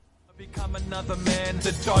Become another man,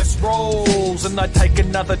 the dice rolls and I take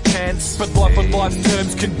another chance. But life on life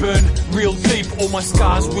terms can burn real deep. All my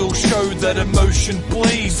scars will show that emotion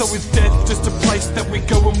bleeds. So is death just a place that we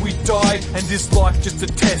go when we die? And is life just a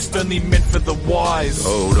test only meant for the wise?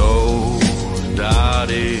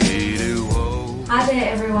 Hi there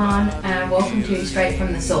everyone, and welcome to Straight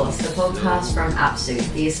from the Source, the podcast from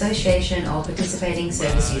Ep.7, the Association of Participating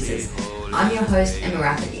Service Users. I'm your host, Emma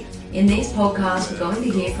Rafferty. In these podcasts, we're going to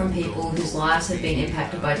hear from people whose lives have been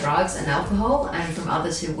impacted by drugs and alcohol, and from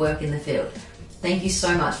others who work in the field. Thank you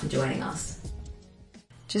so much for joining us.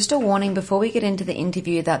 Just a warning before we get into the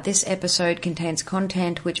interview that this episode contains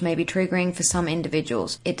content which may be triggering for some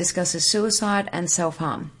individuals. It discusses suicide and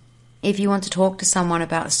self-harm. If you want to talk to someone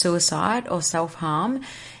about suicide or self-harm,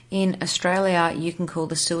 in Australia, you can call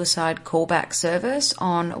the Suicide Callback Service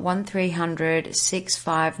on 1300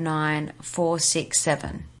 659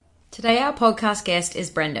 467. Today our podcast guest is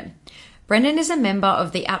Brendan. Brendan is a member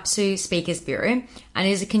of the Ep.7 Speakers Bureau and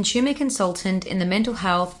is a consumer consultant in the mental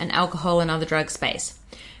health and alcohol and other drug space.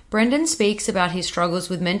 Brendan speaks about his struggles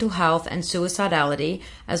with mental health and suicidality,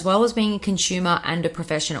 as well as being a consumer and a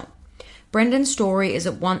professional. Brendan's story is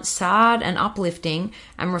at once sad and uplifting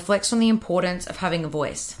and reflects on the importance of having a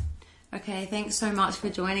voice. Okay, thanks so much for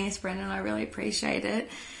joining us, Brendan. I really appreciate it.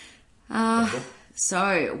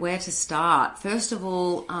 So, where to start? First of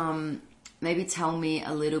all, maybe tell me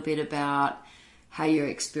a little bit about how your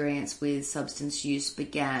experience with substance use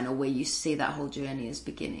began, or where you see that whole journey as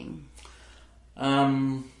beginning.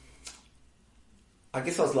 I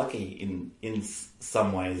guess I was lucky in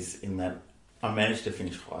some ways in that I managed to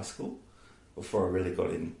finish high school before I really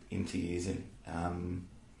got into using.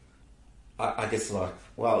 I guess I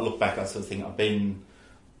look back, I sort of think I've been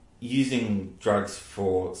using drugs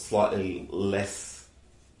for slightly less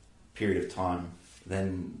period of time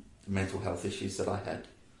than the mental health issues that I had.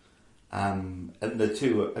 And the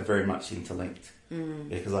two are very much interlinked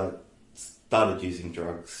because I started using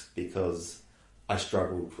drugs because I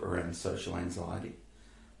struggled around social anxiety.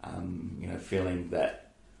 Feeling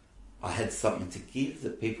that I had something to give,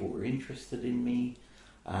 that people were interested in me.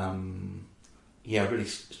 I really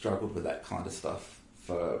struggled with that kind of stuff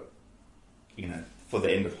for the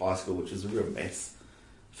end of high school, which was a real mess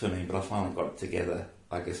for me, but I finally got it together,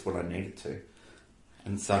 I guess, when I needed to.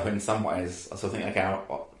 And so in some ways, I sort of think, okay,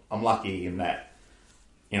 I'm lucky in that,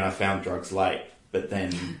 I found drugs late, but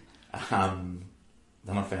then I found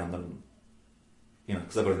them,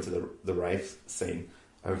 because I got into the rave scene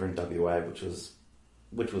over in WA, which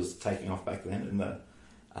was taking off back then in the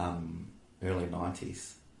early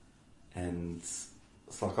 90s. And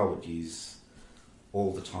it's like I would use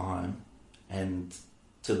all the time, and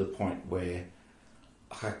to the point where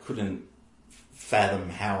I couldn't fathom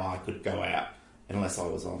how I could go out unless I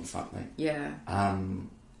was on something. Yeah.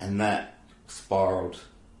 And that spiraled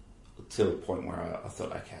to a point where I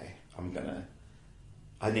thought, okay,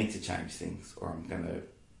 I need to change things, or I'm going to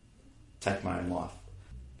take my own life.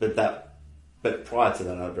 But prior to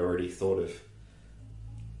that, I'd already thought of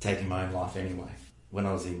taking my own life anyway. When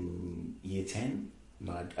I was in year 10,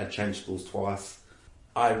 I'd changed schools twice.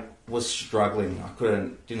 I was struggling.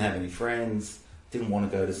 Didn't have any friends, didn't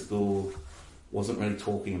want to go to school, wasn't really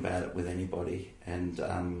talking about it with anybody. And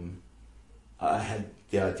I had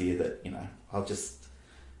the idea that,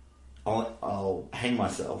 I'll hang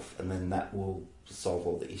myself and then that will solve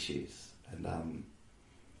all the issues. And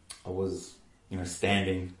I was,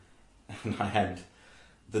 standing, and I had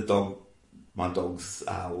my dog's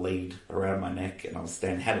lead around my neck, and I was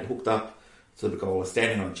had it hooked up to the goal. I was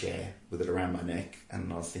standing on a chair with it around my neck,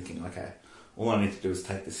 and I was thinking, okay, all I need to do is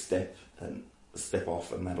take this step and step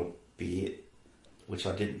off, and that'll be it, which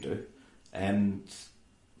I didn't do.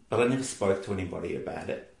 But I never spoke to anybody about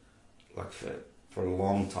it, for a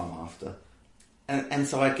long time after. And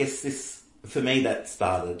so I guess for me, that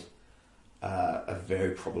started a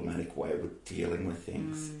very problematic way of dealing with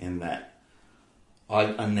things, in that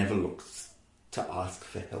I never looked to ask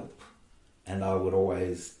for help, and I would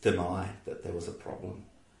always deny that there was a problem.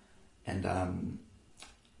 And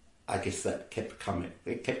I guess that kept coming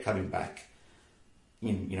back.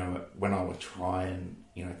 When I would try and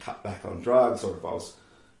cut back on drugs, or if I was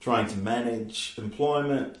trying to manage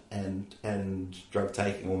employment and drug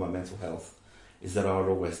taking or my mental health, is that I would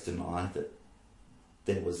always deny that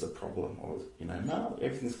there was a problem, or no,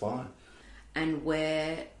 everything's fine. And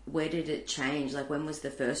where did it change? When was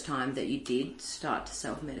the first time that you did start to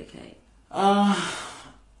self-medicate?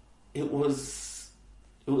 It was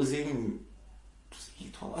in,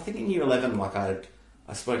 I think in year 11,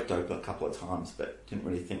 I smoked dope a couple of times, but didn't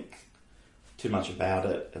really think too much about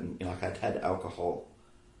it. And, I'd had alcohol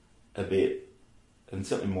a bit and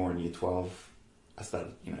certainly more in year 12, I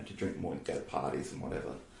started, to drink more and go to parties and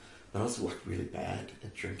whatever. But I was like really bad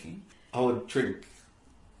at drinking. I would drink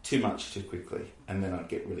too much too quickly, and then I'd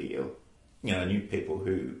get really ill. I knew people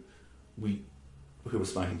who were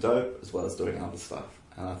smoking dope as well as doing other stuff,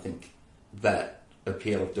 and I think that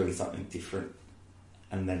appeal of doing something different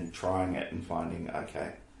and then trying it and finding,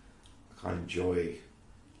 okay, I enjoy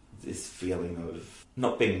this feeling of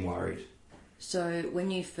not being worried. So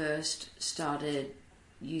when you first started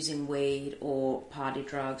using weed or party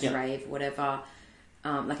drugs, rave, whatever,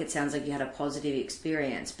 it sounds like you had a positive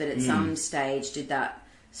experience, but at some stage did that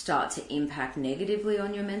start to impact negatively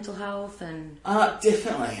on your mental health? And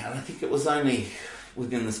definitely, and I think it was only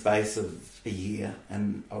within the space of a year,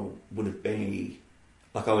 and I would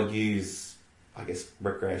use, I guess,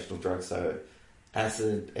 recreational drugs, so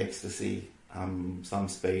acid, ecstasy, some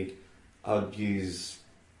speed. I'd use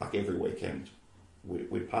every weekend.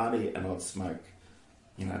 We'd party and I'd smoke,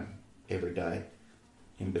 every day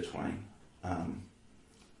in between.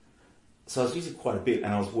 So I was using quite a bit,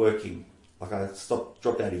 and I was working. I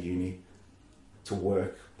dropped out of uni to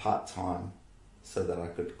work part-time so that I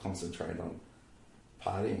could concentrate on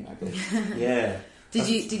partying, I guess. Yeah.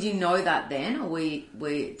 Did you know that then, or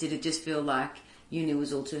did it just feel like uni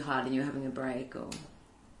was all too hard and you were having a break, or?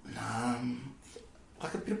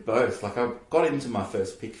 A bit of both. I got into my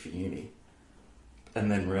first pick for uni and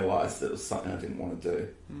then realised that it was something I didn't want to do.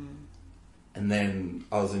 And then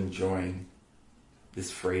I was enjoying this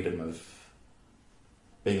freedom of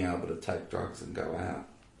being able to take drugs and go out.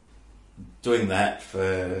 Doing that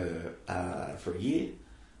for a year,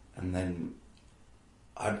 and then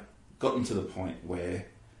I'd gotten to the point where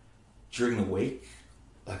during the week,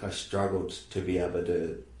 I struggled to be able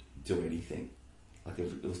to do anything. If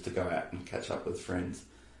it was to go out and catch up with friends,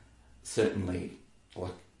 certainly,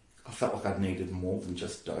 I felt like I needed more than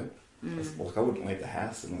just dope. I wouldn't leave the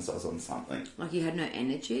house unless I was on something. You had no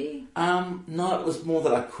energy? No, it was more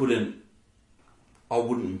that I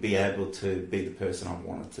wouldn't be able to be the person I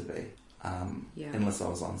wanted to be unless I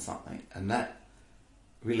was on something. And that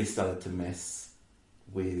really started to mess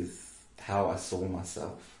with how I saw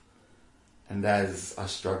myself. And as I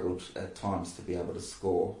struggled at times to be able to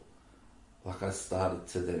score, I started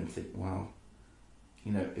to then think, well,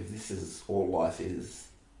 if this is all life is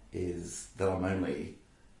that I'm only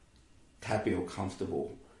happy or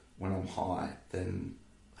comfortable when I'm high, then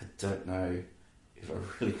I don't know if I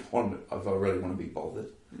really want to be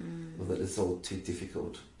bothered, or that it's all too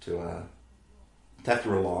difficult to have to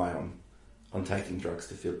rely on taking drugs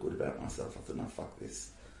to feel good about myself. I thought, no, fuck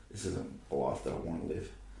this. This isn't a life that I want to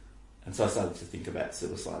live. And so I started to think about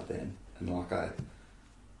suicide then, and I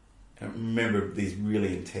remember these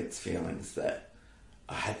really intense feelings that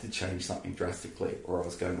I had to change something drastically, or I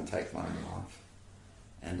was going to take my own life.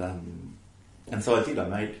 And so I did. I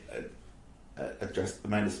made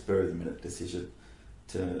a spur of the minute decision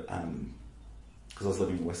to, because I was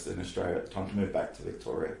living in Western Australia at the time, to move back to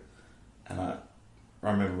Victoria. And I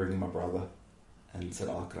remember ringing my brother and said,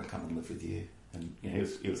 "Oh, can I come and live with you?" And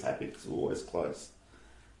he was happy because we were always close.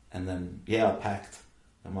 And then I packed,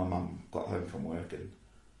 and my mum got home from work and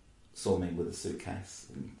saw me with a suitcase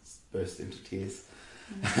and burst into tears.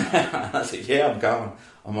 I said, "Yeah, I'm going.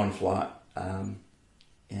 I'm on flight." And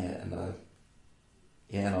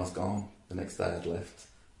I was gone. The next day I'd left,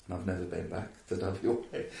 and I've never been back to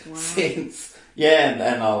WA since. Yeah,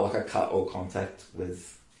 and I cut all contact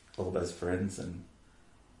with all those friends, and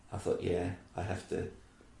I thought, I have to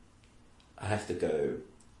go.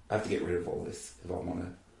 I have to get rid of all this if I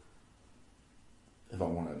want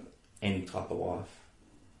any type of life.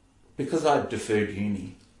 Because I'd deferred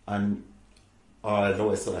uni, I'd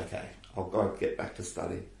always thought, okay, I'll go get back to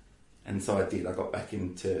study. And so I did. I got back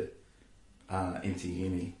into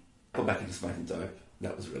uni. Got back into smoking dope.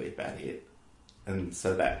 That was really about it. And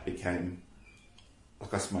so that became,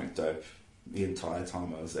 I smoked dope the entire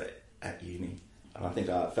time I was at uni. And I think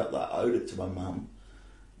I felt like I owed it to my mum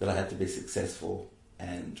that I had to be successful.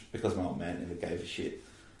 And because my old man never gave a shit,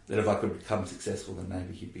 that if I could become successful, then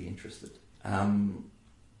maybe he'd be interested.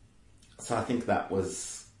 So I think that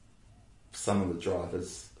was some of the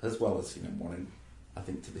drivers, as well as, wanting, I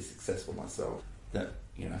think, to be successful myself. That,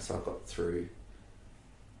 so I got through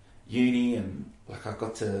uni, and I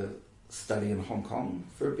got to study in Hong Kong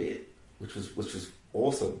for a bit, which was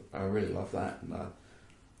awesome. I really loved that. And I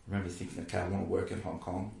remember thinking, okay, I want to work in Hong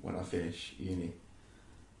Kong when I finish uni.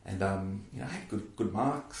 And, I had good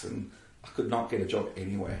marks, and I could not get a job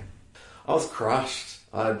anywhere. I was crushed.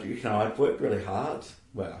 I'd worked really hard.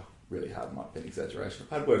 Well, really hard might be an exaggeration.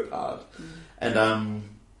 I'd worked hard. And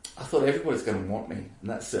I thought everybody's going to want me, and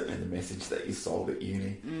that's certainly the message that you sold at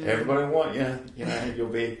uni. Everybody will want you. You know,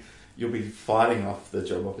 you'll be fighting off the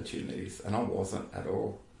job opportunities, and I wasn't at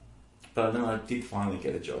all. But then I did finally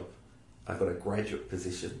get a job. I got a graduate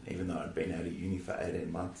position, even though I'd been out of uni for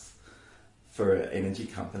 18 months, for an energy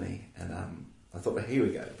company, and I thought, well, here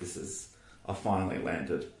we go. I finally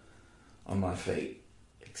landed on my feet.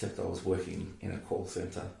 Except I was working in a call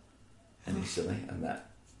centre initially, and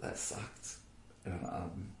that sucked. And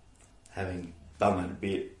having done that a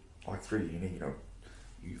bit, like through uni,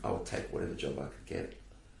 I would take whatever job I could get.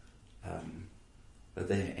 But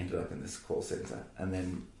then ended up in this call centre, and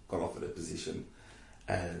then got offered a position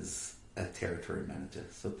as a territory manager.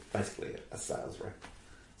 So basically a sales rep.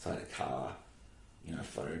 So I had a car,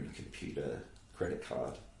 phone, computer, credit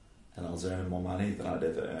card, and I was earning more money than I'd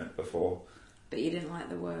ever earned before. But you didn't like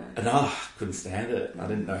the work. And I couldn't stand it. I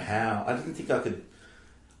didn't know how. I didn't think I could.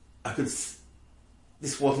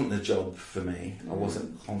 This wasn't the job for me. I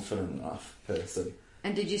wasn't confident enough person.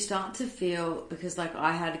 And did you start to feel, because like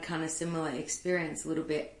I had kind of similar experience a little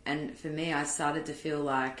bit, and for me I started to feel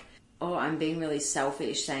like, oh, I'm being really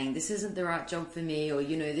selfish, saying this isn't the right job for me, or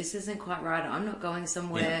this isn't quite right, I'm not going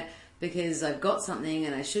somewhere because I've got something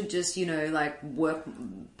and I should just work,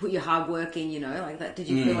 put your hard work in, like that. Did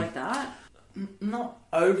you feel like that? Not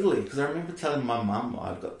overly, because I remember telling my mum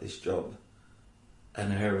I'd got this job,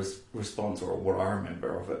 and her response, or what I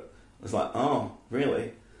remember of it, was like, oh,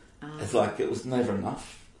 really? It's like it was never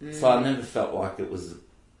enough. So I never felt like it was...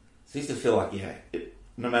 I used to feel like,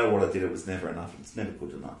 no matter what I did, it was never enough. It's never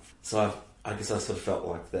good enough. So I guess I sort of felt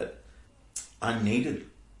like that I needed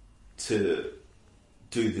to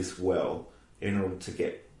do this well in order to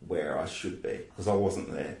get where I should be, because I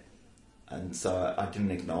wasn't there. And so I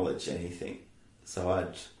didn't acknowledge anything. So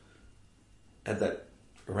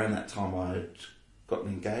around that time I'd gotten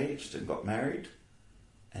engaged and got married,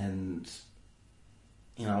 and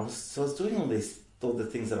I was doing all the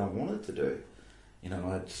things that I wanted to do.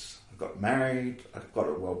 I got married, I got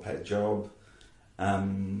a well-paid job.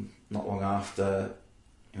 Not long after,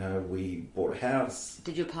 we bought a house.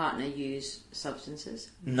 Did your partner use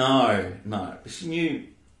substances? No. She knew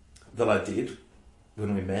that I did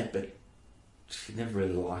when we met, but she never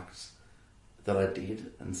really liked that I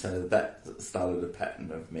did, and so that started a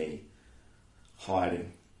pattern of me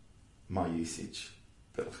hiding my usage.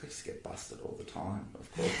 But I used to get busted all the time,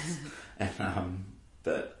 of course. And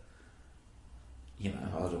but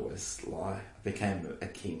I'd always lie. I became a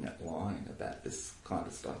king at lying about this kind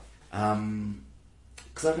of stuff.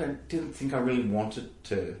 Because I didn't think I really wanted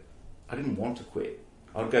to. I didn't want to quit.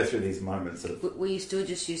 I'd go through these moments of... Were you still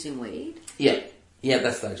just using weed? Yeah, at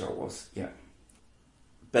that stage I was, yeah.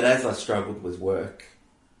 But as I struggled with work,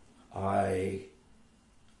 I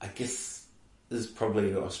guess I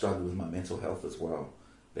struggled with my mental health as well,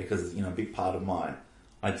 because, a big part of my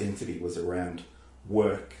identity was around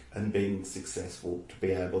work and being successful, to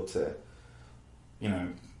be able to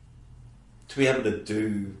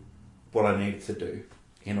do what I needed to do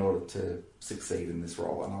in order to succeed in this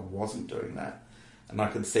role, and I wasn't doing that. And I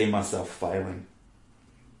could see myself failing.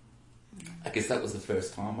 I guess that was the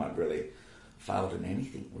first time I'd really failed in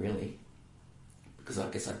anything, really. Because I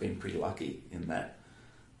guess I'd been pretty lucky in that,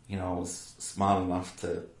 I was smart enough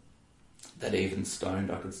that even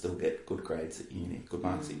stoned I could still get good grades at uni, good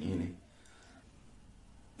marks at uni.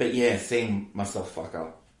 But yeah, seeing myself fuck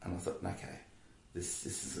up, and I thought, okay, this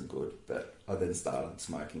isn't good. But I then started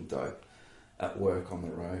smoking dope at work on the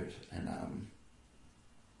road, and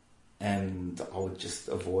I would just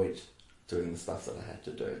avoid doing the stuff that I had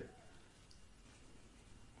to do.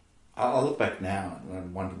 I look back now and I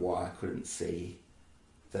wonder why I couldn't see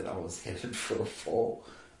that I was headed for a fall,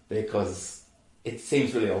 because it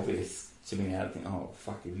seems really obvious to me now to think, oh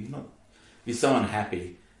fuck, if you're so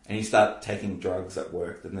unhappy and you start taking drugs at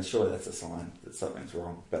work, then surely that's a sign that something's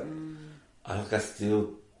wrong. But I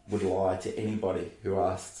still would lie to anybody who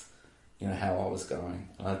asked, how I was going.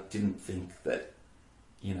 And I didn't think that,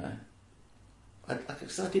 I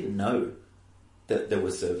didn't know that there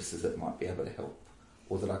were services that might be able to help,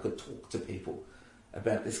 or that I could talk to people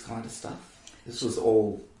about this kind of stuff. This was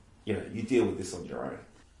all, you deal with this on your own.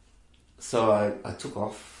 So I took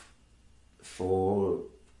off for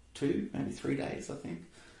 2, maybe 3 days, I think.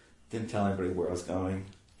 Didn't tell anybody where I was going.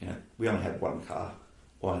 We only had one car.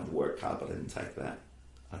 Well, I had the work car, but I didn't take that.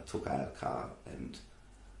 I took our car, and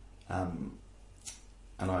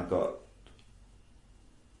I got,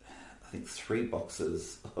 I think, 3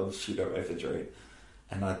 boxes of pseudoephedrine,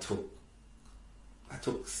 and I took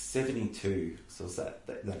 72, so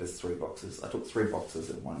that is 3 boxes. I took 3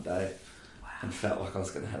 boxes in one day. And felt like I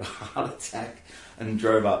was going to have a heart attack, and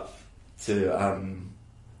drove up to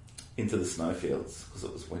into the snowfields because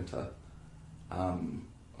it was winter. I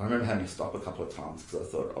remember having to stop a couple of times because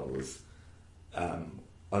I thought I was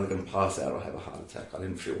either going to pass out or have a heart attack. I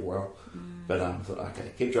didn't feel well. But I thought,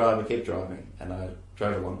 okay, keep driving. And I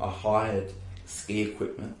drove along. I hired ski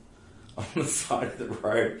equipment on the side of the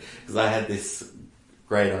road because I had this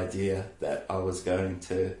great idea that I was going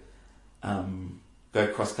to go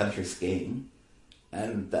cross-country skiing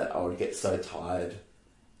and that I would get so tired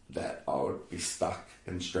that I would be stuck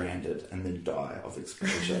and stranded and then die of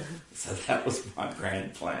exposure. So that was my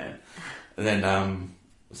grand plan. And then,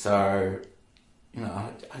 so, you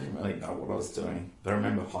know, I didn't really know what I was doing, but I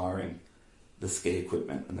remember hiring the ski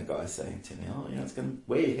equipment and the guy saying to me, oh, you know,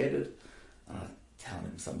 where are you headed? And I telling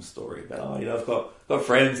him some story about, oh, you know, I've got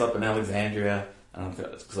friends up in Alexandria, and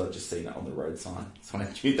because I'd just seen it on the road sign. So I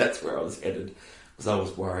knew that's where I was headed, because I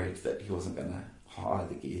was worried that he wasn't going to hire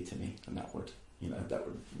the gear to me, and that would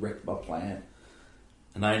wreck my plan.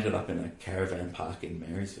 And I ended up in a caravan park in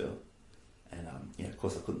Marysville, and of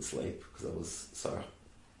course I couldn't sleep because I was so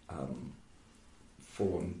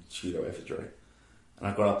full on pseudo-ephedrine. And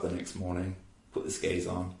I got up the next morning, put the skis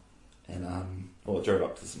on, and I drove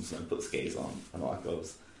up to some snow, put the skis on, and I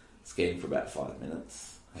was skiing for about 5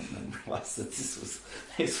 minutes, and then realised that this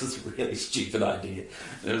was a really stupid idea.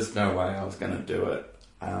 There was no way I was going to do it.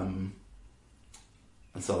 And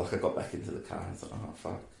so I got back into the car and thought, oh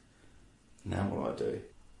fuck, now what do I do?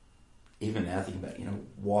 Even now thinking about,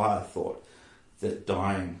 why I thought that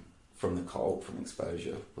dying from the cold, from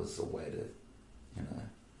exposure, was a way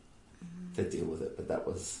to deal with it. But that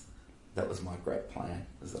was my great plan,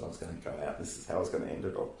 is that I was going to go out, this is how I was going to end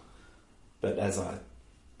it all. But as I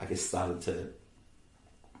guess started to,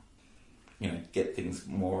 get things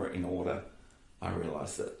more in order, I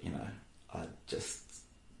realised that, I'd just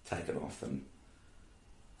taken off and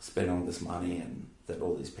spent all this money and that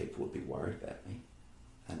all these people would be worried about me.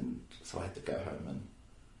 And so I had to go home and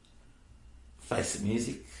face the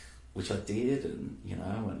music, which I did, and,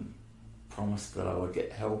 and promised that I would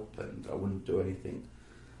get help and I wouldn't do anything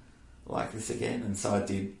like this again. And so I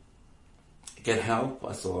did get help.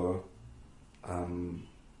 I saw a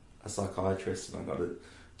psychiatrist and I got a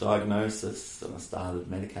diagnosis and I started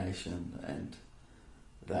medication, and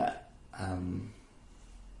that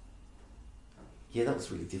that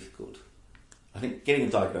was really difficult. I think getting a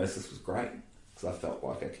diagnosis was great because I felt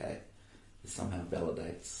like, okay, it somehow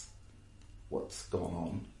validates what's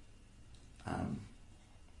gone on.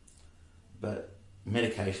 But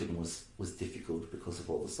medication was difficult because of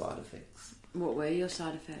all the side effects. What were your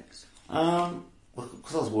side effects? Well,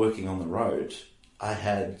 because I was working on the road, I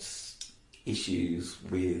had issues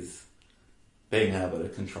with being able to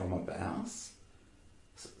control my bowels.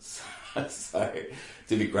 So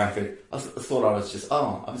to be graphic, I thought I was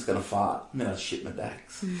I'm just going to fart, and then I'd shit my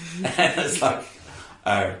dacks. And it's like,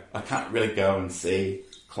 I can't really go and see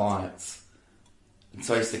clients. And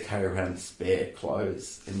so I used to carry around spare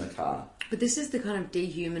clothes in the car. But this is the kind of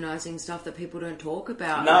dehumanising stuff that people don't talk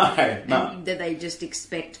about. No. That they just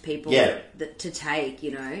expect people to take,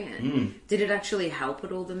 And did it actually help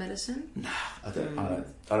at all, the medicine? No, I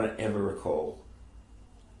don't ever recall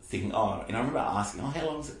thinking, I remember asking, how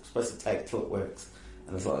long is it supposed to take till it works?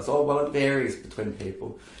 And it's like, it varies between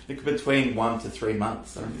people. Between 1 to 3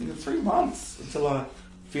 months. And I'm thinking, 3 months until I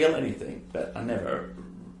feel anything. But I never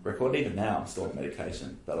record. Even now, I'm still on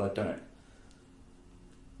medication, but I don't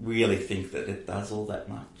really think that it does all that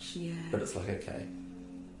much. Yeah. But it's like, okay,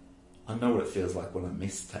 I know what it feels like when I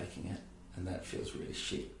miss taking it, and that feels really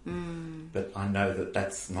shit. But I know that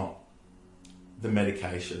that's not the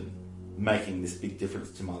medication making this big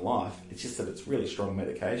difference to my life. It's just that it's really strong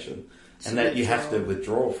medication, and that you have to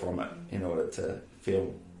withdraw from it in order to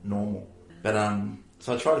feel normal. But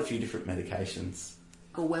so I tried a few different medications.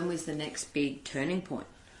 Well, when was the next big turning point?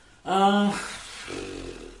 Well,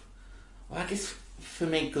 I guess for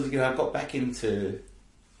me, because I got back into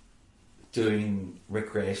doing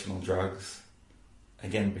recreational drugs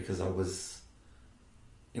again because I was,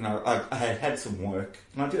 I had some work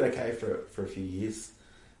and I did okay for a few years.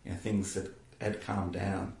 Things had calmed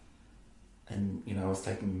down, and I was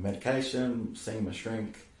taking medication, seeing my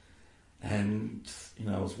shrink, and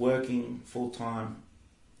I was working full time.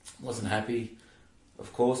 Wasn't happy,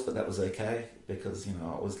 of course, but that was okay because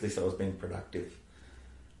at least I was being productive.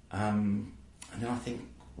 And then I think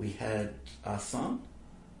we had our son,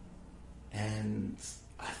 and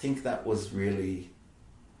I think that was really,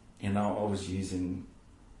 I was using,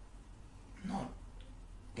 not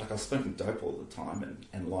like I was smoking dope all the time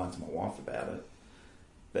and lying to my wife about it,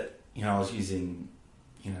 but I was using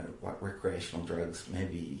like recreational drugs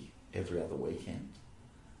maybe every other weekend,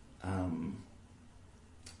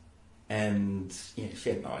 And yeah, she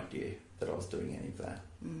had no idea that I was doing any of that.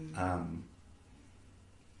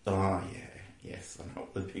 Yes, I know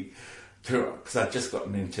what the big... Because I'd just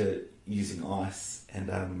gotten into using ice,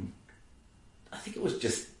 and I think it was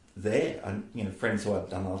just there. Friends who I'd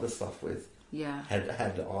done other stuff with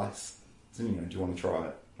had ice. So, do you want to try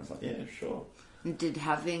it? I was like, yeah, sure. Did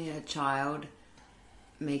having a child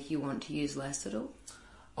make you want to use less at all?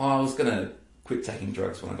 I was going to quit taking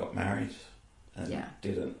drugs when I got married, and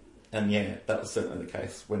didn't. And yeah, that was certainly the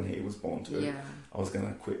case when he was born too. Yeah. I was going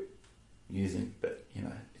to quit using, but it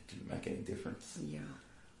didn't make any difference. Yeah.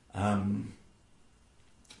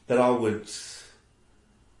 But I would...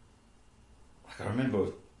 I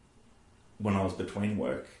remember when I was between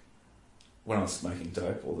work, when I was smoking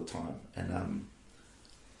dope all the time, and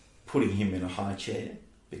putting him in a high chair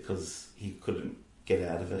because he couldn't get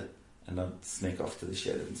out of it, and I'd sneak off to the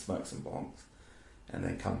shed and smoke some bongs, and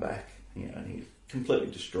then come back, and he'd completely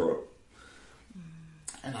distraught.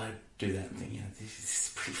 And I'd do that and think, this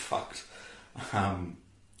is pretty fucked.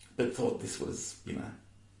 But thought this was, it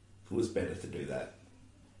was better to do that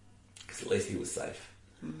because at least he was safe.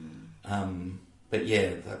 But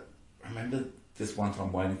yeah, I remember this one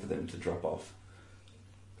time waiting for them to drop off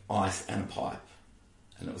ice and a pipe,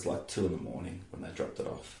 and it was like 2 a.m. when they dropped it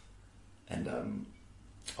off, and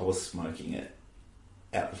I was smoking it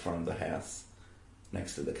out the front of the house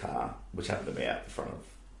next to the car, which happened to be out the front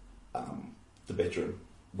of the bedroom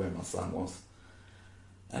where my son was,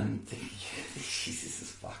 and thinking, this is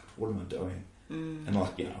fucked, what am I doing? And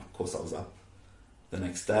of course I was up the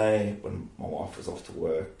next day when my wife was off to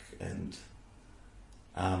work, and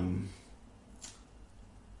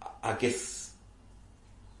I guess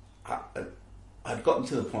I'd gotten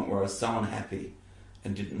to the point where I was so unhappy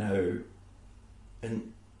and didn't know,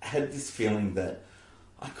 and had this feeling that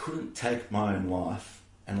I couldn't take my own life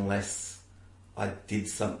unless I did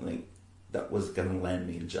something that was going to land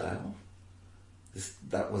me in jail.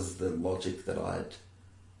 That was the logic that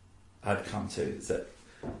I'd come to,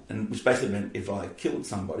 and which basically meant if I killed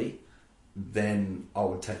somebody, then I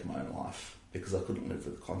would take my own life because I couldn't live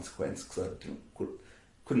with the consequence, because I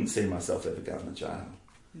couldn't see myself ever going to jail.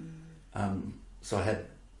 So I had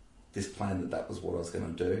this plan that was what I was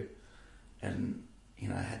going to do, and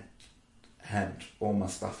I had all my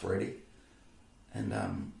stuff ready, and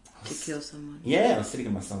to kill someone. Yeah, I was sitting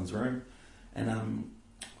in my son's room, and I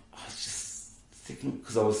was just thinking,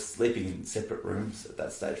 because I was sleeping in separate rooms at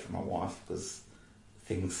that stage from my wife because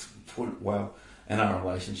things weren't well in our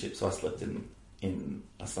relationship, so I slept in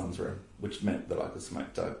my son's room, which meant that I could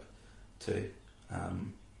smoke dope too,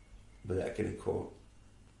 without getting caught.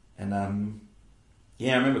 And I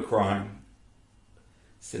remember crying,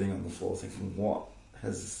 sitting on the floor thinking, what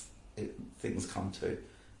has things come to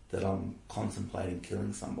that I'm contemplating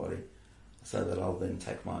killing somebody so that I'll then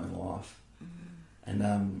take my own life. And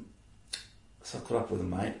so I caught up with a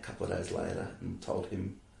mate a couple of days later and told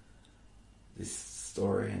him this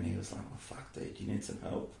story, and he was like, well, fuck dude, you need some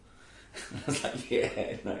help. And I was like,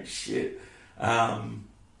 yeah, no shit. And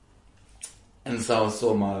so I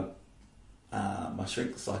saw my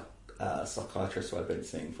shrink psychiatrist who I'd been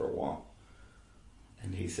seeing for a while,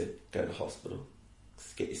 and he said, go to hospital,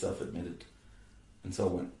 get yourself admitted. And so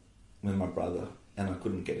I went with my brother, and I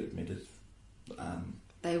couldn't get admitted.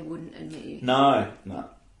 They wouldn't admit you? No.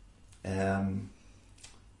 And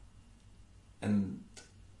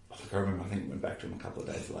I remember, I think I went back to him a couple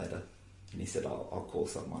of days later, and he said, I'll call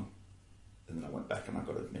someone. And then I went back and I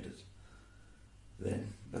got admitted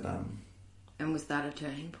then. But and was that a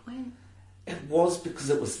turning point? It was, because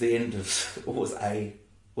it was the end of, was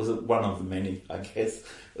it one of the many, I guess.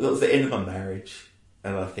 It was the end of my marriage,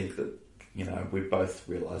 and I think that, we both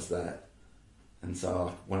realised that. And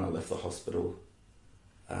so when I left the hospital,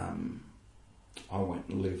 I went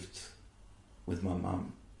and lived with my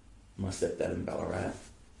mum, my stepdad in Ballarat,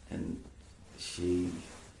 and she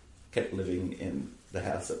kept living in the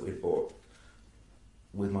house that we'd bought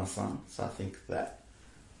with my son. So I think that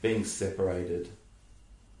being separated,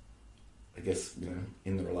 I guess,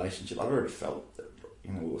 in the relationship, I'd already felt that,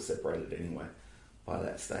 we were separated anyway by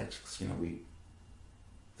that stage,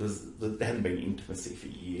 because there hadn't been intimacy for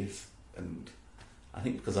years, and I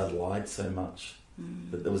think because I'd lied so much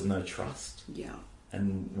that there was no trust. Yeah.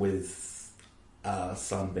 And with our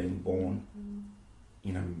son being born,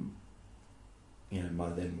 my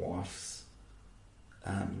then wife's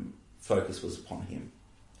focus was upon him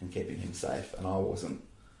and keeping him safe, and I wasn't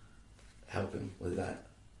helping with that.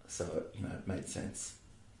 So, it made sense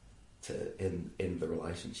to end the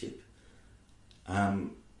relationship.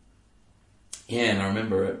 And I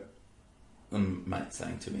remember a mate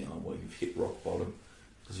saying to me, oh, well, you've hit rock bottom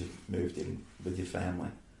because you've moved in with your family.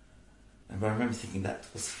 And I remember thinking that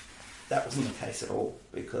wasn't the case at all,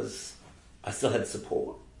 because I still had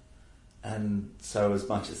support. And so as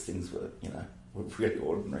much as things were, were really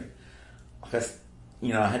ordinary, I guess,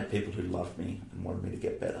 I had people who loved me and wanted me to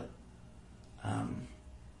get better.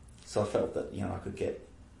 So I felt that, I could get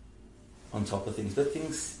on top of things, but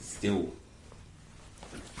things still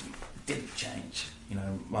didn't change.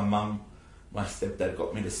 My mum, my stepdad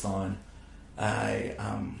got me to sign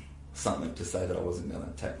something to say that I wasn't going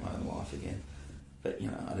to take my own life again. But,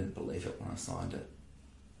 I didn't believe it when I signed it.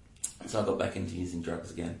 So I got back into using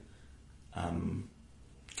drugs again.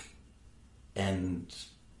 And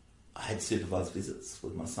I had supervised visits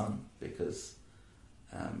with my son, because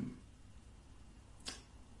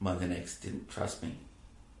my then ex didn't trust me,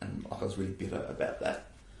 and I was really bitter about that.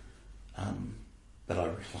 But I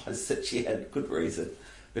realised that she had good reason,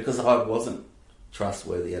 because I wasn't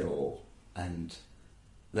trustworthy at all, and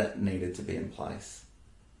that needed to be in place.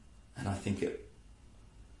 And I think I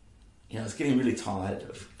was getting really tired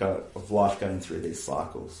of life going through these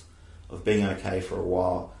cycles, of being okay for a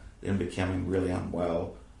while, then becoming really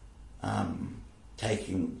unwell,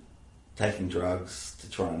 taking drugs to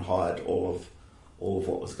try and hide all of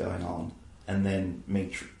what was going on, and then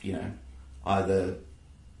me, either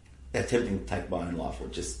attempting to take my own life or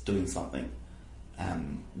just doing something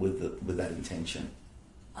with that intention.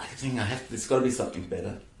 I think there's got to be something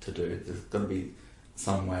better to do. There's got to be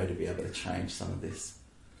some way to be able to change some of this.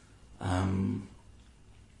 I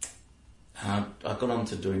got on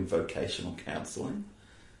to doing vocational counselling,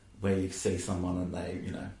 where you see someone and they,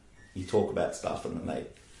 you talk about stuff, and then they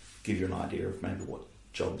give you an idea of maybe what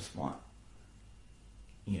jobs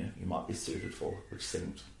you might be suited for, which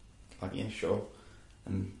seemed like, yeah, sure.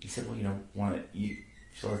 And he said, well, why don't you,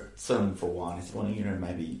 so I saw him for a while, and he said, well,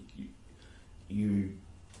 maybe you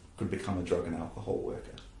could become a drug and alcohol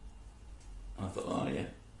worker. And I thought, oh yeah.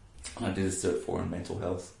 And I did a Cert 4 in mental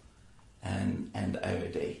health and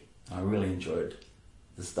AOD. I really enjoyed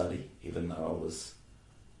the study, even though I was,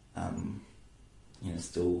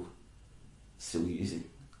 still using,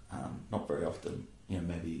 not very often,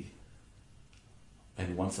 maybe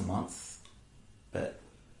once a month. But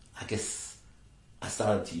I guess I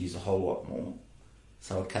started to use a whole lot more.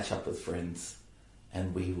 So I'd catch up with friends,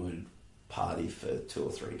 and we would party for 2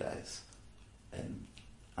 or 3 days, and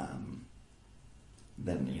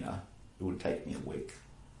then it would take me a week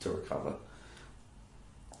to recover.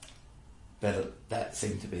 But that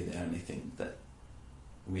seemed to be the only thing that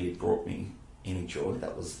really brought me any joy.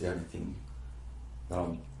 That was the only thing that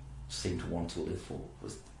I seemed to want to live for,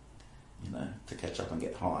 was, to catch up and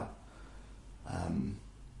get high.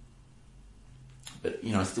 But,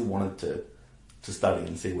 I still wanted to study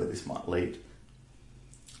and see where this might lead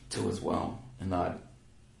to as well. And I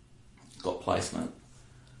got placement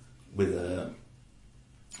with a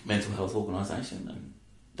mental health organisation, and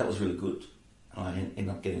that was really good. And I ended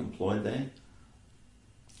up getting employed there.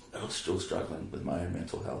 But I was still struggling with my own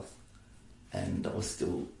mental health, and I was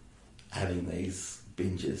still having these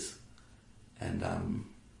binges. And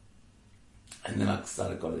then I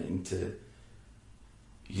got into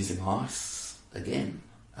using ice again,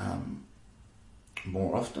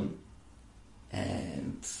 more often.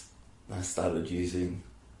 And I started using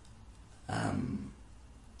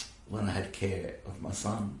when I had care of my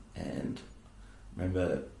son. And I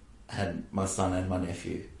remember I had my son and my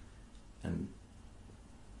nephew, and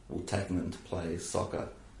we were taking them to play soccer,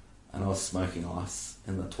 and I was smoking ice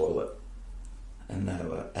in the toilet, and they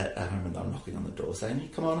were at home, and they were knocking on the door saying,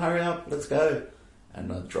 come on, hurry up, let's go.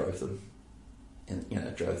 And I drove them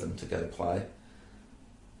to go play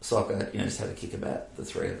soccer, just had a kick about, the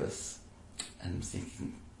three of us, and was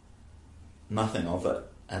thinking nothing of it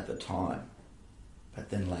at the time, but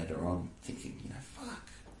then later on thinking, fuck,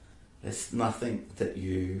 there's nothing that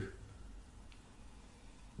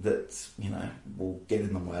will get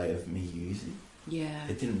in the way of me using. Yeah.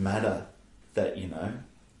 It didn't matter that,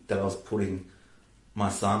 that I was putting my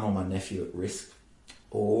son or my nephew at risk,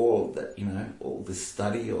 or that, all this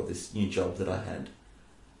study or this new job that I had.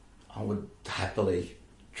 I would happily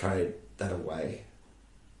trade that away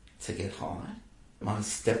to get high. My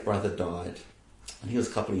stepbrother died, and he was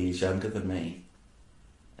a couple of years younger than me.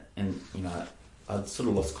 And, I'd sort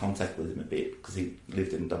of lost contact with him a bit because he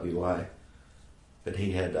lived in WA. But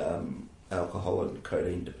he had alcohol and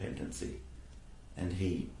codeine dependency, and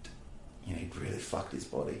he'd really fucked his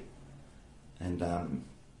body. And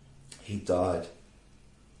he died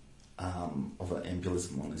of an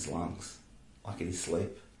embolism on his lungs, like in his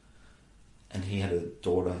sleep. And he had a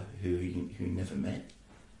daughter who he never met,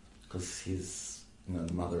 because his,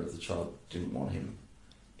 the mother of the child didn't want him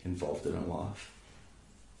involved in her life.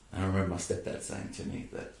 And I remember my stepdad saying to me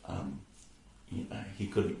that he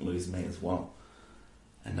couldn't lose me as well.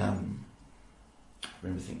 And I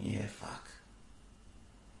remember thinking, yeah, fuck.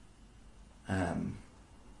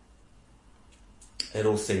 It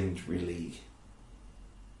all seemed really...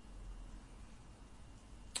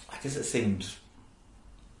 I guess it seemed...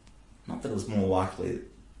 Not that it was more likely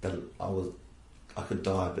that I could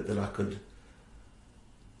die, but that I could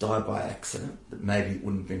die by accident, that maybe it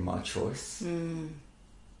wouldn't have been my choice. And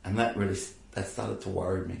that started to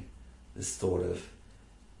worry me. This thought of,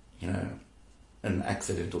 an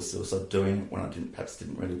accidental suicide, doing it when I perhaps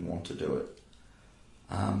didn't really want to do it.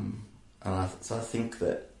 So I think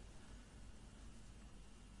that,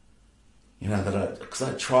 because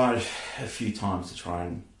I tried a few times to try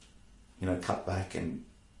and, cut back and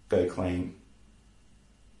go clean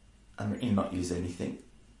and not use anything,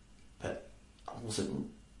 but I wasn't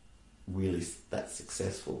really that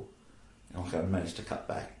successful. I managed to cut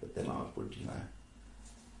back, but then I would,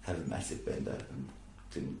 have a massive bender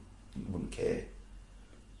and wouldn't care.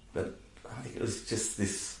 But I think it was just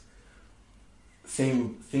this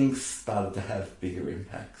things started to have bigger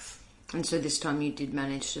impacts. And so this time you did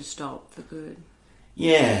manage to stop for good?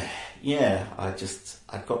 Yeah.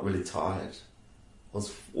 I got really tired. I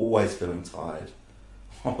was always feeling tired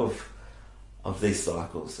of these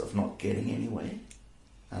cycles, of not getting anywhere.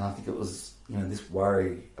 And I think it was, this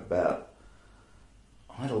worry about...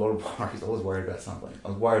 I had a lot of worries. I was worried about something. I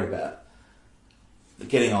was worried about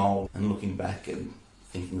getting old and looking back and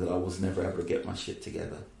thinking that I was never able to get my shit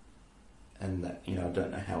together. And that, I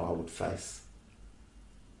don't know how I would face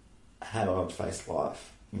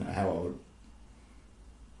life. How I would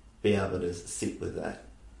be able to sit with that.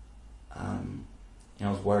 I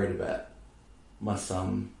was worried about my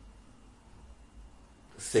son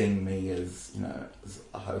seeing me as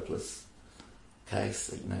a hopeless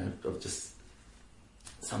case, of just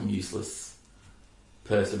some useless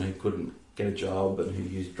person who couldn't get a job and who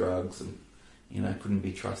used drugs and, couldn't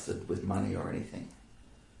be trusted with money or anything.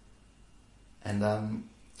 And I'm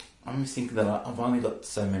just thinking that I've only got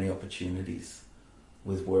so many opportunities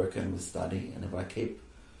with work and with study, and if I keep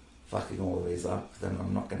fucking all of these up, then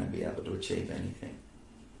I'm not going to be able to achieve anything.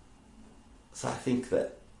 So I think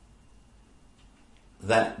that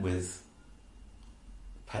with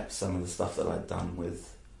perhaps some of the stuff that I'd done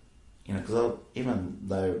with, because even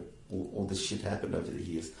though all this shit happened over the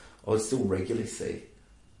years, I would still regularly see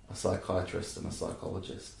a psychiatrist and a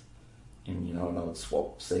psychologist. And, and I would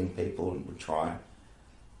swap seeing people and would try,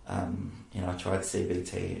 I tried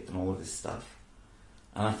CBT and all of this stuff.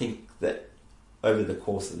 And I think that over the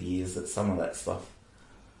course of the years that some of that stuff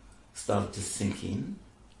started to sink in.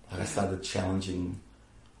 Like I started challenging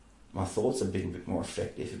my thoughts and being a bit more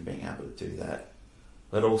effective in being able to do that.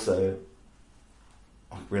 But also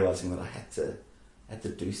realising that I had to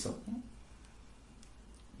do something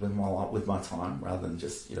with my time rather than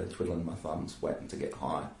just, twiddling my thumbs waiting to get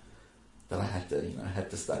high. That I had to, I had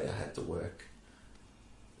to study, I had to work,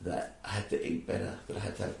 that I had to eat better, that I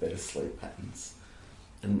had to have better sleep patterns.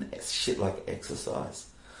 And shit like exercise.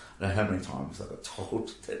 I don't know how many times I got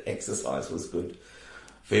told that exercise was good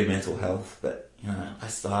for your mental health, but, I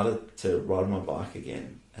started to ride my bike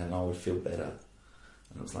again and I would feel better.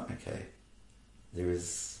 And it was like, okay,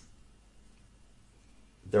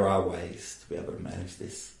 there are ways to be able to manage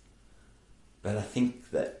this. But I think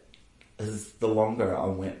that as the longer I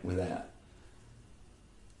went without,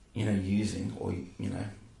 using,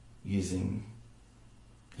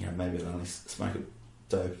 maybe I'd only smoke a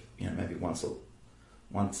dope, maybe once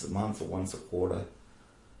a month or once a quarter,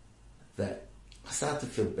 that I started to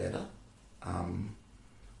feel better.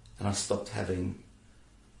 And I stopped having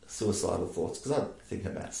suicidal thoughts, because I think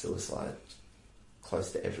about suicide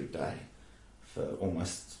close to every day. For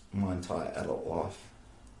almost my entire adult life,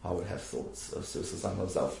 I would have thoughts of suicide.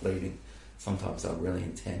 Sometimes they were fleeting, sometimes they were really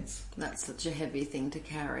intense. That's such a heavy thing to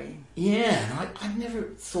carry. Yeah, I never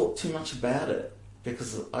thought too much about it,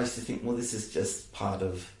 because I used to think, well, this is just part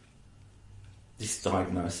of this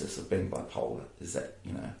diagnosis of being bipolar, is that,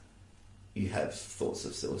 you have thoughts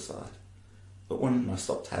of suicide. But when I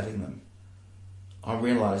stopped having them, I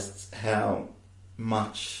realised how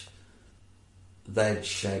much they'd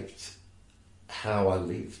shaped how I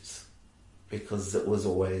lived, because it was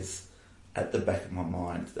always at the back of my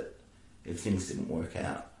mind that if things didn't work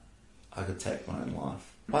out, I could take my own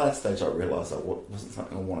life. By that stage I realised that wasn't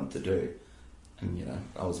something I wanted to do, and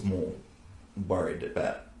I was more worried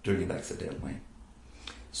about doing it accidentally.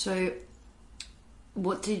 So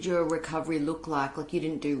what did your recovery look like? Like, you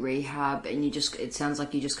didn't do rehab and it sounds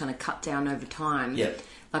like you just kind of cut down over time. Yeah.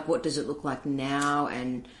 Like, what does it look like now,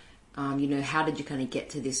 and how did you kind of get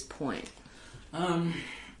to this point? I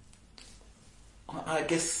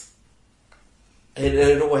guess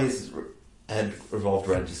it always had revolved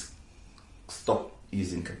around just stop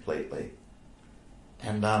using completely.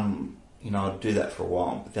 And, I'd do that for a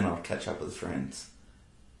while, but then I'd catch up with friends,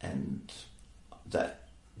 and that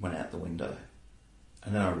went out the window.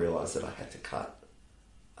 And then I realised that I had to cut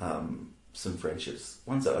some friendships,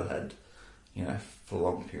 ones that I'd had, for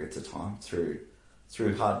long periods of time, through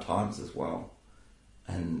hard times as well.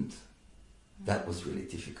 And that was really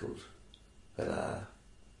difficult. But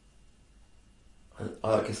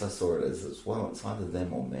I guess I saw it as well, it's either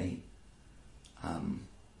them or me.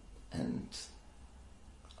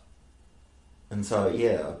 And so,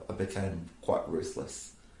 yeah, I became quite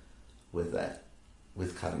ruthless with that,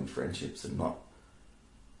 with cutting friendships and not...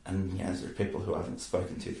 And, there are people who I haven't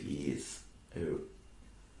spoken to for years who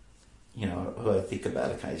I think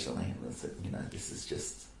about occasionally, and I said, this is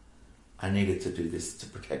just... I needed to do this to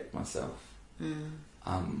protect myself. And,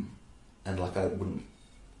 I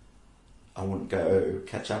wouldn't go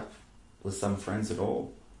catch up with some friends at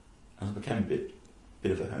all. And I became a bit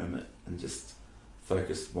of a hermit and just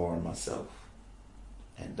focused more on myself.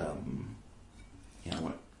 And,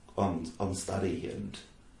 on study and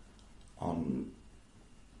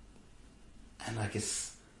I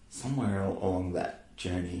guess somewhere along that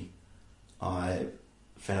journey, I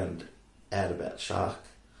found out about shark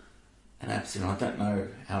and apps, and I don't know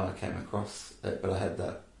how I came across it, but I had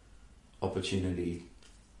the opportunity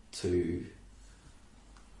to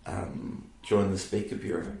join the speaker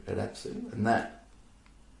bureau at Ep.7, and that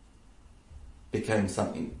became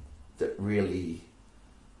something that really,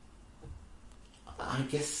 I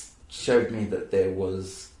guess, showed me that there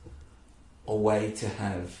was a way to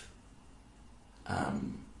have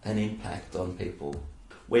an impact on people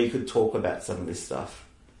where you could talk about some of this stuff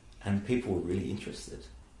and people were really interested.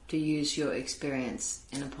 To use your experience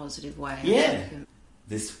in a positive way. Yeah.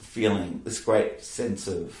 This feeling, this great sense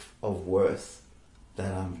of worth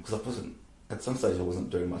that, because I wasn't, at some stage I wasn't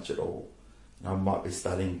doing much at all. I might be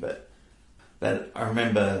studying, but I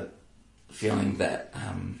remember feeling that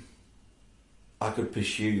I could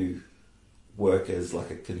pursue work as like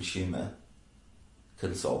a consumer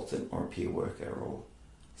consultant or a peer worker or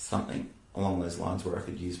something along those lines where I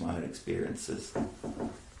could use my own experiences,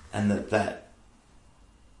 and that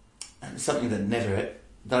and something that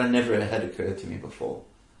I never had occurred to me before,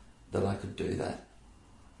 that I could do that.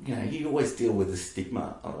 You always deal with the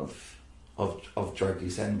stigma of drug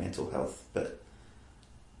use and mental health, but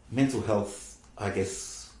mental health, I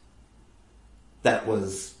guess, that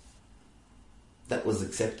was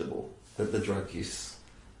acceptable, but the drug use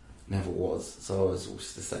never was. So I was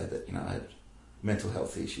always to say that, I had mental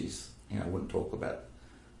health issues. I wouldn't talk about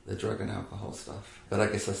the drug and alcohol stuff. But I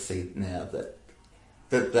guess I see now that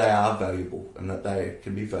they are valuable and that they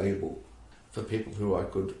can be valuable for people who I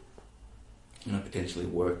could, potentially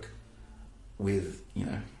work with,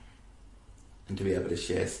 and to be able to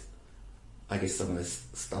share, I guess, some of this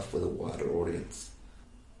stuff with a wider audience.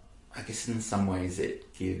 I guess in some ways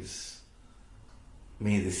it gives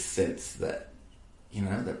me this sense that,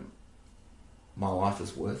 that my life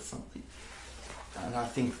is worth something. And I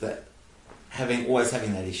think that always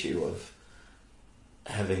having that issue of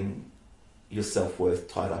having your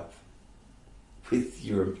self-worth tied up with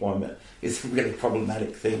your employment is a really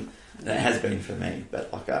problematic thing, and it has been for me,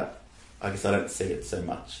 but I guess I don't see it so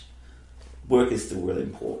much. Work is still really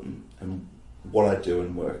important, and what I do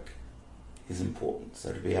in work is important.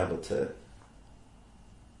 So to be able to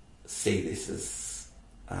see this as,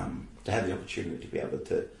 to have the opportunity to be able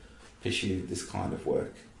to pursue this kind of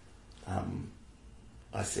work,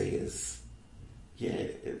 I see as,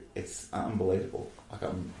 it's unbelievable.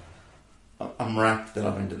 I'm wrapped that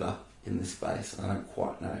I've ended up in this space, and I don't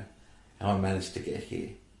quite know how I managed to get here.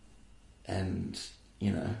 And,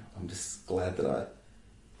 I'm just glad that I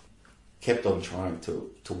kept on trying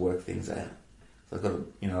to work things out. So I've got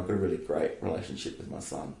a really great relationship with my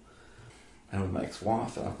son and with my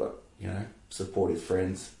ex-wife, and I've got, supportive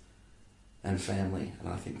friends and family, and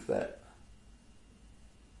I think that,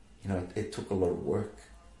 it took a lot of work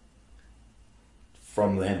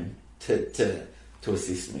from them to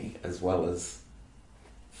assist me, as well as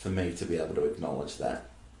for me to be able to acknowledge that,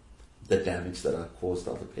 the damage that I caused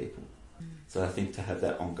other people. So I think to have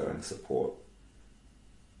that ongoing support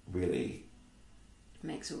really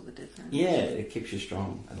makes all the difference. Yeah, it keeps you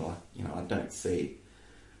strong. And I don't see,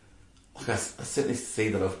 I certainly see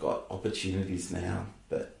that I've got opportunities now,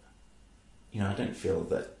 but I don't feel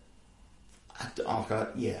that, I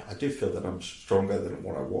do feel that I'm stronger than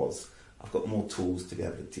what I was. I've got more tools to be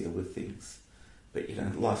able to deal with things. But,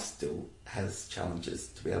 life still has challenges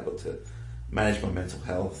to be able to manage my mental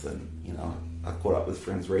health. And, I caught up with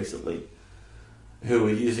friends recently who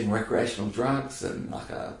were using recreational drugs, and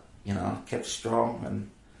like I kept strong, and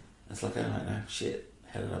it's like, I don't know, shit,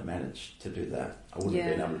 how did I manage to do that? I wouldn't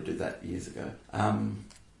have been able to do that years ago.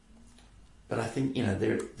 But I think,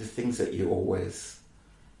 there are the things that you always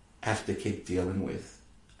have to keep dealing with,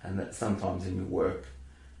 and that sometimes in your work,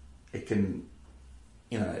 it can,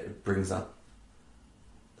 it brings up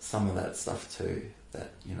some of that stuff too,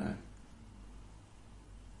 that,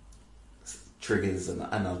 triggers and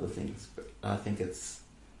other things. But I think it's,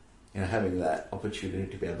 having that opportunity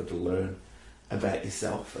to be able to learn about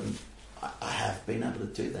yourself, and I have been able to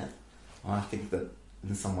do that. I think that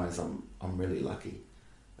in some ways I'm really lucky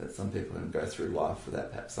that some people can go through life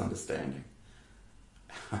without perhaps understanding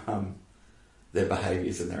their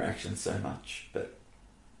behaviours and their actions so much. But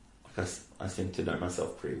I seem to know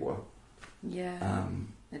myself pretty well. Yeah,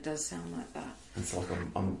 it does sound like that. It's like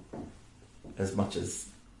I'm as much as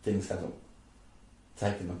things haven't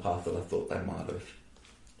taken the path that I thought they might have.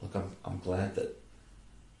 Look, I'm glad that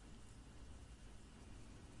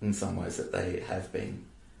in some ways that they have been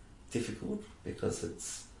difficult, because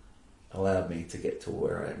it's allowed me to get to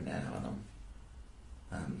where I am now,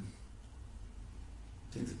 and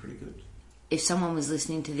things are pretty good. If someone was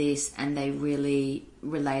listening to this and they really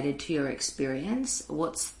related to your experience,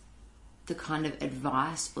 what's the kind of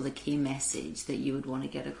advice or the key message that you would want to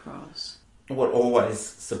get across? What always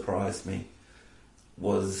surprised me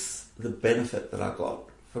was the benefit that I got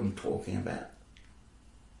from talking about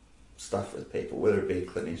stuff with people, whether it be a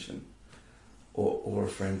clinician or a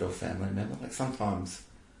friend or family member. Like sometimes,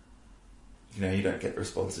 you don't get the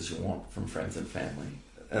responses you want from friends and family,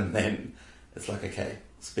 and then it's like, okay,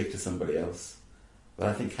 speak to somebody else. But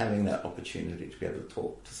I think having that opportunity to be able to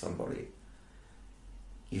talk to somebody,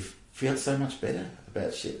 you feel so much better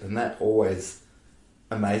about shit, and that always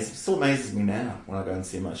still amazes me now when I go and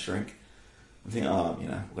see my shrink. I think,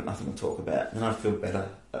 we've got nothing to talk about, and I feel better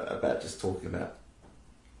about just talking about,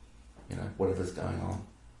 whatever's going on.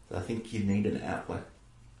 So I think you need an outlet.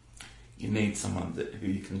 You need someone who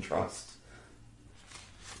you can trust.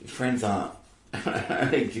 Your friends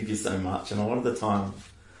they give you so much, and a lot of the time,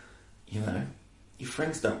 your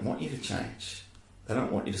friends don't want you to change. They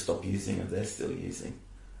don't want you to stop using if they're still using.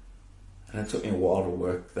 And it took me a while to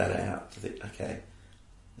work that out, to think, okay,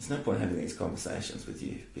 there's no point having these conversations with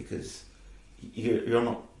you, because you're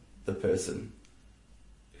not the person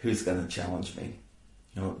who's going to challenge me.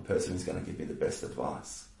 You're not the person who's going to give me the best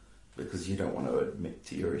advice, because you don't want to admit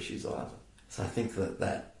to your issues either. So I think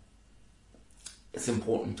that it's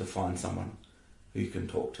important to find someone who you can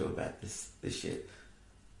talk to about this shit.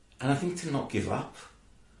 And I think to not give up.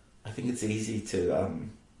 I think it's easy to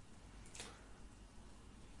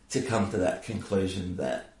come to that conclusion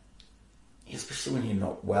that, especially when you're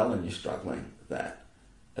not well and you're struggling, that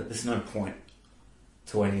there's no point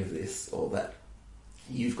to any of this, or that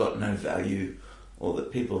you've got no value, or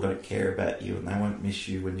that people don't care about you and they won't miss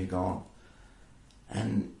you when you're gone.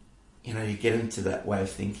 And, you get into that way of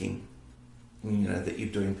thinking, that you're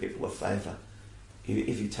doing people a favour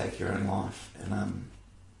if you take your own life. And I'm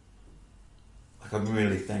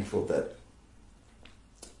really thankful that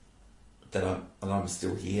I'm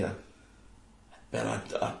still here.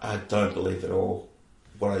 But I don't believe at all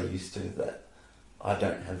what I used to, that I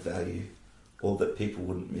don't have value, or that people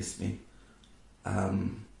wouldn't miss me,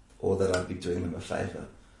 or that I'd be doing them a favour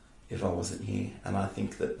if I wasn't here. And I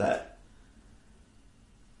think that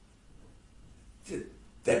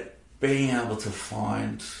being able to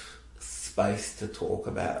find space to talk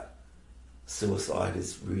about suicide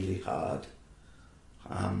is really hard.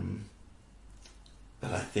 But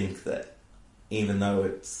I think that even though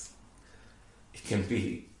it can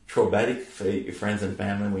be traumatic for your friends and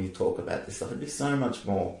family when you talk about this stuff, it'd be so much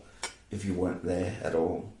more if you weren't there at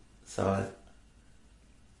all. So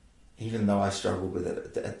even though I struggled with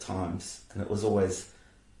it at times, and it was always,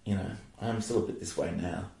 I'm still a bit this way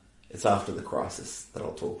now, it's after the crisis that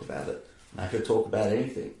I'll talk about it. And I could talk about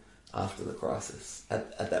anything after the crisis.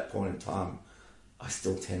 At that point in time, I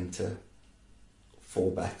still tend to fall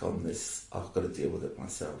back on this, I've got to deal with it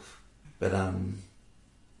myself. But I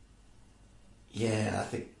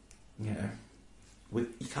think, you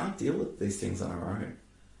can't deal with these things on our own.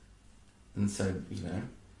 And so,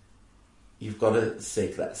 you've got to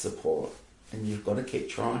seek that support, and you've got to keep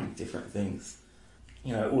trying different things.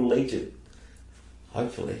 It will lead you,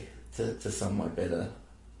 hopefully, to somewhere better.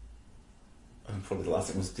 And probably the last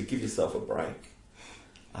thing was to give yourself a break.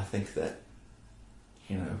 I think that,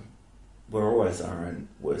 we're always our own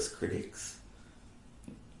worst critics.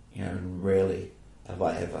 Rarely have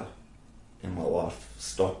I ever in my life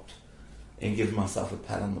stopped and given myself a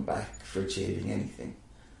pat on the back for achieving anything.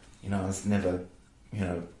 I was never,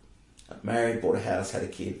 married, bought a house, had a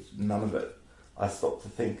kid, none of it. I stopped to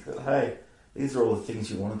think that, hey, these are all the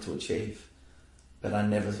things you wanted to achieve. But I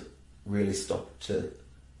never really stopped to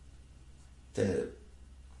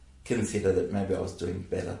consider that maybe I was doing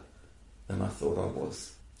better than I thought I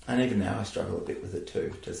was. And even now I struggle a bit with it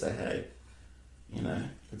too, to say, hey, you know,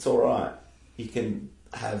 it's all right. You can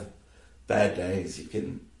have bad days, you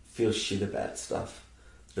can feel shit about stuff.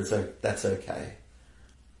 That's okay.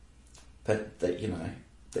 But that, you know,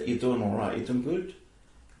 that you're doing all right, you're doing good,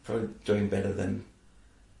 probably doing better than,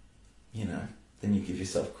 you know, than you give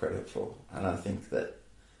yourself credit for. And I think that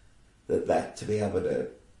to be able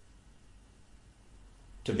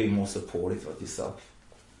to be more supportive of yourself.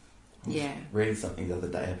 Yeah. Reading something the other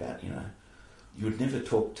day about, you know, you would never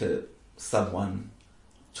talk to someone,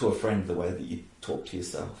 to a friend, the way that you talk to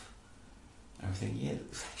yourself. And I'm thinking, yeah,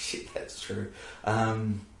 shit, that's true.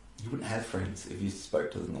 You wouldn't have friends if you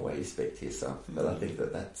spoke to them the way you speak to yourself. But I think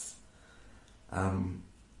that's,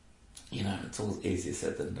 you know, it's all easier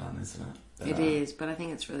said than done, isn't it? But, it is, but I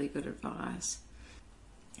think it's really good advice.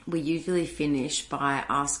 We usually finish by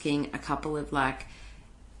asking a couple of like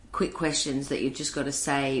quick questions that you've just got to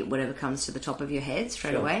say whatever comes to the top of your head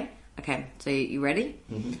straight away. Okay, so you ready?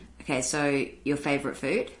 Mm-hmm. Okay, so your favourite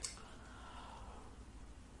food?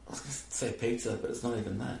 I was going to say pizza, but it's not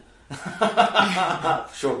even that.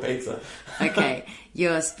 Sure, pizza. Okay,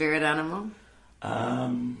 your spirit animal?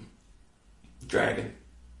 Dragon.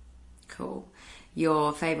 Cool.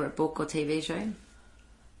 Your favourite book or TV show?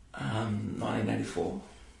 1984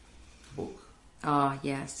 book. Oh,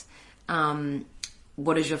 yes.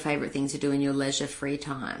 What is your favourite thing to do in your leisure free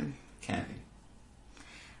time? Camping.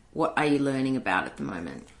 What are you learning about at the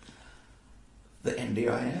moment? The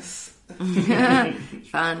NDIS.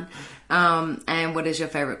 Fun. And what is your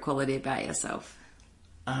favourite quality about yourself?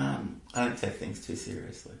 I don't take things too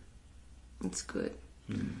seriously. That's good.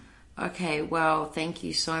 Okay, well, thank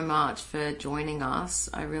you so much for joining us.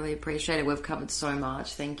 I really appreciate it. We've covered so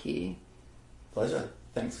much. Thank you. Pleasure.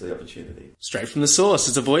 Thanks for the opportunity. Straight from the Source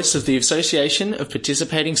is the voice of the Association of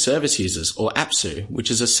Participating Service Users, or APSU,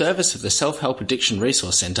 which is a service of the Self-Help Addiction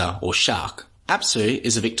Resource Centre, or SHARC. APSU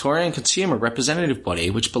is a Victorian consumer representative body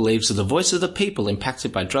which believes that the voice of the people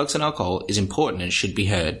impacted by drugs and alcohol is important and should be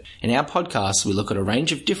heard. In our podcast, we look at a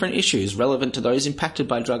range of different issues relevant to those impacted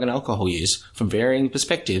by drug and alcohol use from varying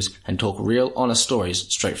perspectives and talk real, honest stories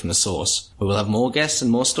straight from the source. We will have more guests and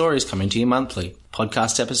more stories coming to you monthly.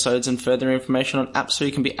 Podcast episodes and further information on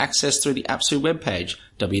APSU can be accessed through the APSU webpage,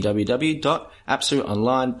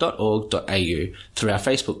 www.apsuonline.org.au, through our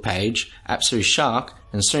Facebook page, APSU Shark,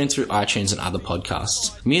 and soon through iTunes and other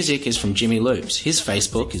podcasts. Music is from Jimmy Loops. His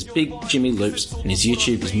Facebook is Big Jimmy Loops, and his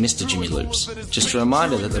YouTube is Mr. Jimmy Loops. Just a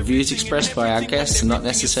reminder that the views expressed by our guests are not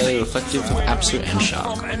necessarily reflective of APSU and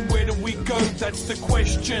Shark. And where do we go? That's the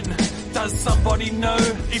question. Does somebody know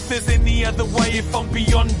if there's any other way, if I'm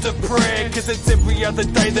beyond a prayer? Cause it's every other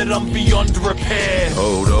day that I'm beyond repair.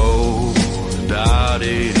 Oh, do, da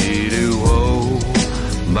dee dee do, oh,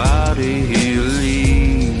 body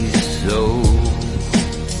so,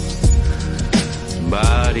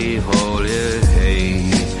 body holy,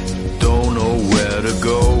 hey, don't know where to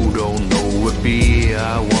go, don't know where to be,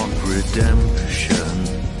 I want redemption.